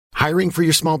Hiring for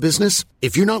your small business?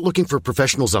 If you're not looking for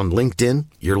professionals on LinkedIn,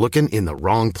 you're looking in the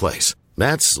wrong place.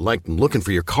 That's like looking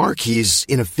for your car keys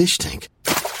in a fish tank.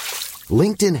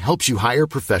 LinkedIn helps you hire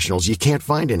professionals you can't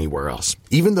find anywhere else,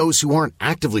 even those who aren't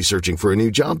actively searching for a new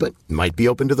job but might be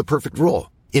open to the perfect role.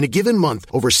 In a given month,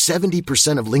 over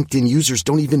 70% of LinkedIn users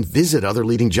don't even visit other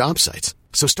leading job sites.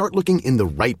 So start looking in the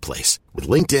right place. With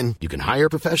LinkedIn, you can hire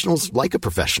professionals like a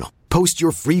professional. Post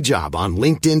your free job on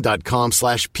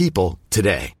linkedin.com/people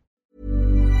today.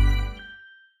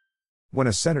 When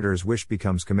a senator's wish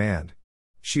becomes command.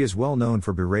 She is well known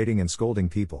for berating and scolding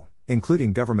people,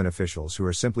 including government officials who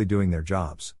are simply doing their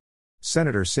jobs.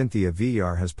 Senator Cynthia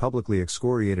Villar has publicly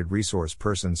excoriated resource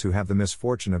persons who have the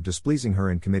misfortune of displeasing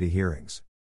her in committee hearings.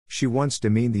 She once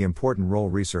demeaned the important role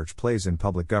research plays in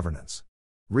public governance.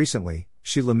 Recently,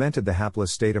 she lamented the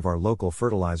hapless state of our local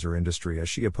fertilizer industry as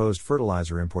she opposed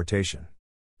fertilizer importation.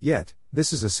 Yet,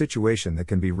 this is a situation that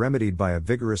can be remedied by a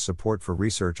vigorous support for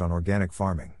research on organic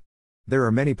farming. There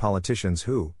are many politicians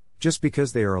who, just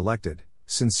because they are elected,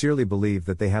 sincerely believe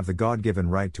that they have the God-given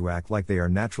right to act like they are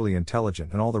naturally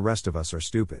intelligent and all the rest of us are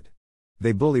stupid.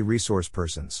 They bully resource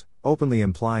persons, openly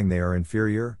implying they are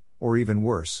inferior, or even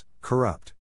worse,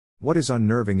 corrupt. What is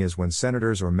unnerving is when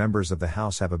senators or members of the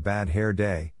House have a bad hair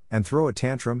day, and throw a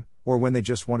tantrum, or when they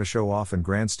just want to show off and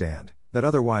grandstand, that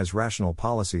otherwise rational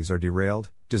policies are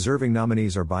derailed, deserving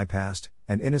nominees are bypassed,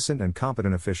 and innocent and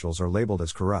competent officials are labeled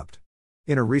as corrupt.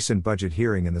 In a recent budget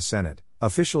hearing in the Senate,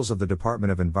 officials of the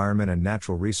Department of Environment and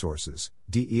Natural Resources,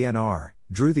 DENR,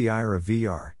 drew the ire of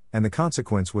Villar, and the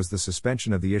consequence was the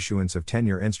suspension of the issuance of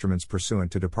tenure instruments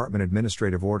pursuant to Department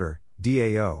Administrative Order,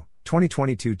 DAO,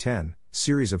 2022-10,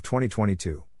 Series of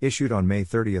 2022, issued on May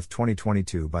 30,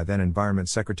 2022 by then Environment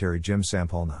Secretary Jim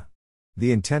Sampolna.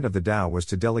 The intent of the DAO was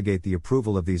to delegate the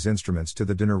approval of these instruments to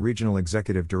the DENR Regional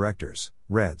Executive Directors,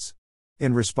 REDs.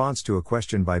 In response to a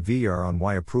question by Villar on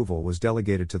why approval was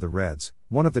delegated to the REDs,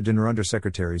 one of the DENR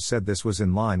undersecretaries said this was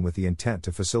in line with the intent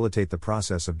to facilitate the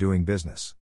process of doing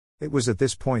business. It was at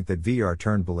this point that Villar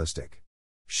turned ballistic.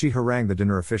 She harangued the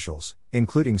DENR officials,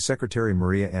 including Secretary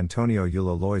Maria Antonio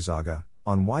Yulo Loizaga,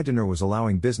 on why DENR was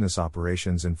allowing business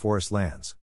operations in forest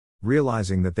lands.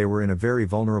 Realizing that they were in a very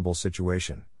vulnerable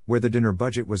situation, where the DENR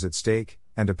budget was at stake,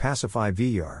 and to pacify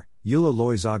Villar, Yulo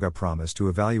Loizaga promised to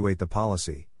evaluate the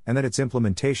policy, and that its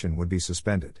implementation would be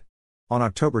suspended. On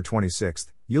October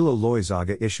 26, Yulo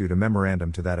Loizaga issued a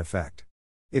memorandum to that effect.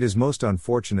 It is most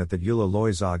unfortunate that Yulo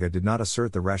Loizaga did not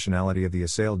assert the rationality of the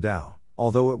assailed DAO,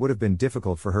 although it would have been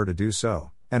difficult for her to do so,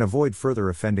 and avoid further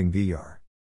offending Villar.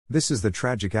 This is the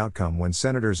tragic outcome when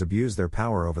senators abuse their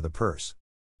power over the purse.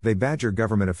 They badger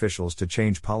government officials to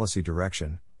change policy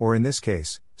direction, or in this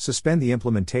case, suspend the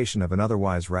implementation of an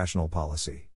otherwise rational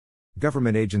policy.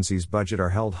 Government agencies' budget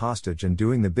are held hostage, and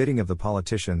doing the bidding of the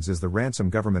politicians is the ransom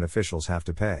government officials have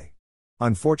to pay.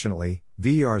 Unfortunately,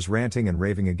 Villar's ranting and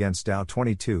raving against DAO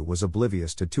 22 was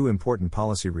oblivious to two important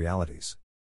policy realities.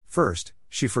 First,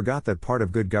 she forgot that part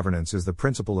of good governance is the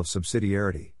principle of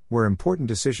subsidiarity, where important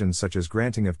decisions such as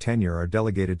granting of tenure are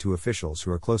delegated to officials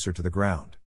who are closer to the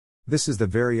ground. This is the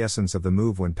very essence of the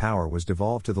move when power was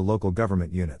devolved to the local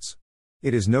government units.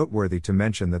 It is noteworthy to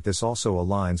mention that this also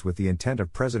aligns with the intent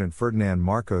of President Ferdinand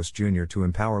Marcos Jr. to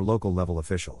empower local-level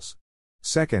officials.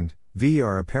 Second,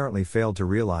 Villar apparently failed to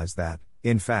realize that,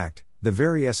 in fact, the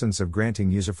very essence of granting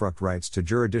usufruct rights to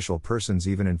juridical persons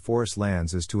even in forest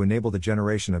lands is to enable the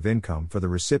generation of income for the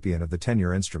recipient of the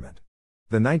tenure instrument.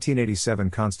 The 1987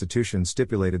 Constitution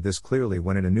stipulated this clearly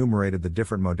when it enumerated the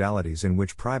different modalities in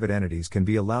which private entities can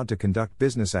be allowed to conduct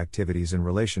business activities in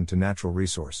relation to natural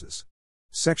resources.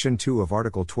 Section 2 of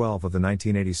Article 12 of the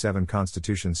 1987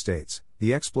 Constitution states,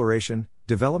 "The exploration,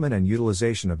 development and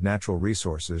utilization of natural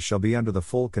resources shall be under the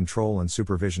full control and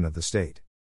supervision of the state.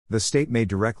 The state may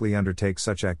directly undertake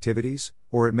such activities,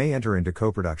 or it may enter into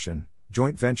co-production,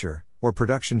 joint venture, or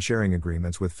production sharing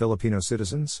agreements with Filipino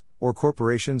citizens, or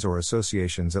corporations or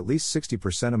associations at least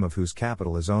 60% of whose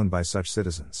capital is owned by such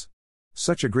citizens.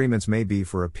 Such agreements may be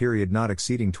for a period not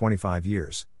exceeding 25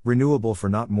 years, renewable for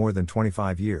not more than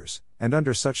 25 years, and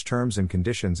under such terms and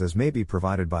conditions as may be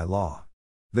provided by law."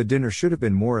 The DENR should have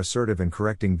been more assertive in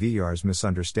correcting Villar's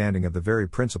misunderstanding of the very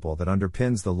principle that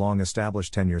underpins the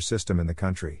long-established tenure system in the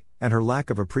country, and her lack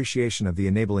of appreciation of the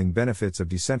enabling benefits of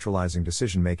decentralizing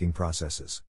decision-making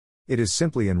processes. It is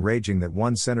simply enraging that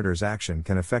one senator's action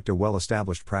can affect a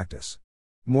well-established practice.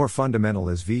 More fundamental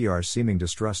is Villar's seeming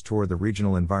distrust toward the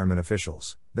regional environment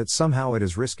officials, that somehow it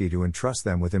is risky to entrust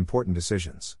them with important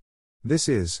decisions. This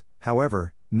is,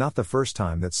 however, not the first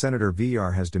time that Senator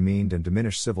Villar has demeaned and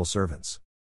diminished civil servants.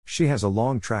 She has a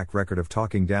long track record of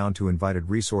talking down to invited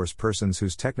resource persons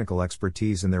whose technical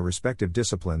expertise in their respective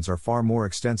disciplines are far more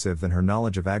extensive than her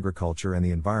knowledge of agriculture and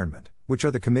the environment, which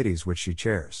are the committees which she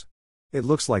chairs. It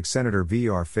looks like Senator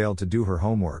VR failed to do her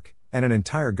homework, and an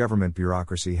entire government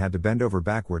bureaucracy had to bend over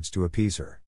backwards to appease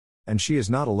her. And she is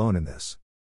not alone in this.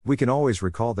 We can always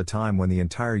recall the time when the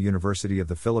entire University of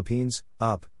the Philippines,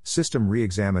 system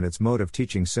re-examined its mode of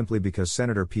teaching simply because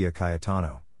Senator Pia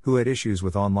Cayetano, who had issues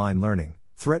with online learning,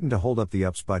 threatened to hold up the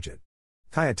UP's budget.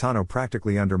 Cayetano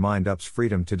practically undermined UP's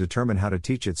freedom to determine how to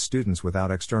teach its students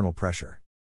without external pressure.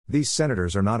 These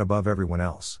senators are not above everyone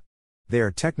else. They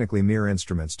are technically mere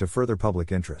instruments to further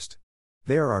public interest.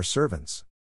 They are our servants.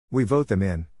 We vote them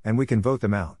in, and we can vote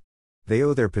them out. They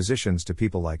owe their positions to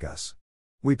people like us.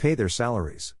 We pay their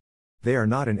salaries. They are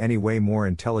not in any way more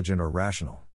intelligent or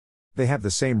rational. They have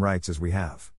the same rights as we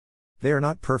have. They are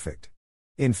not perfect.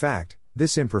 In fact,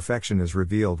 this imperfection is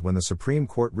revealed when the Supreme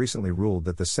Court recently ruled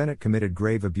that the Senate committed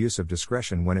grave abuse of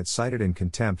discretion when it cited in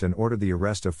contempt and ordered the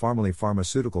arrest of Pharmaly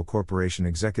Pharmaceutical Corporation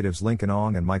executives Lincoln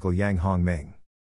Ong and Michael Yang Hong Ming.